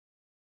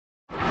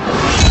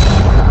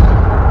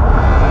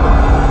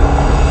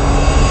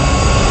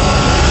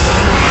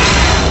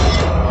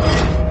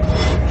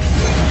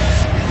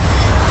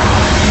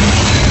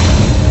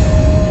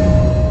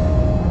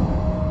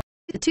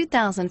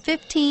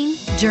2015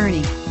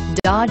 Journey.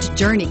 Dodge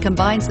Journey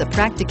combines the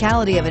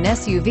practicality of an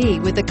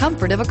SUV with the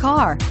comfort of a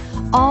car,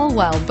 all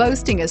while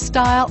boasting a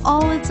style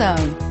all its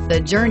own. The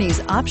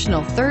Journey's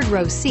optional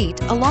third-row seat,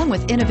 along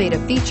with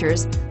innovative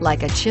features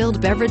like a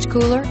chilled beverage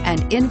cooler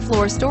and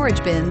in-floor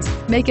storage bins,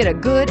 make it a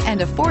good and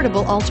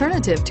affordable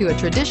alternative to a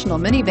traditional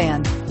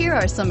minivan. Here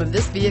are some of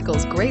this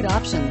vehicle's great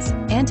options: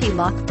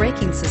 anti-lock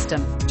braking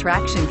system,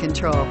 traction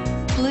control,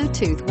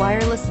 Bluetooth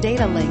wireless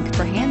data link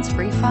for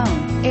hands-free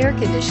phone, air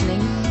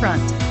conditioning,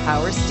 front,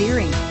 power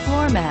steering,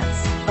 floor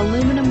mats,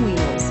 aluminum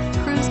wheels,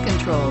 cruise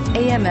control,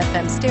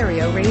 AM/FM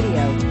stereo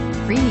radio,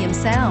 premium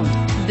sound.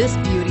 This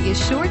beauty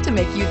is sure to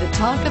make you the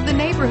talk of the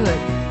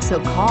neighborhood. So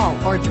call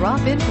or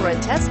drop in for a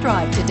test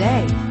drive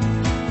today.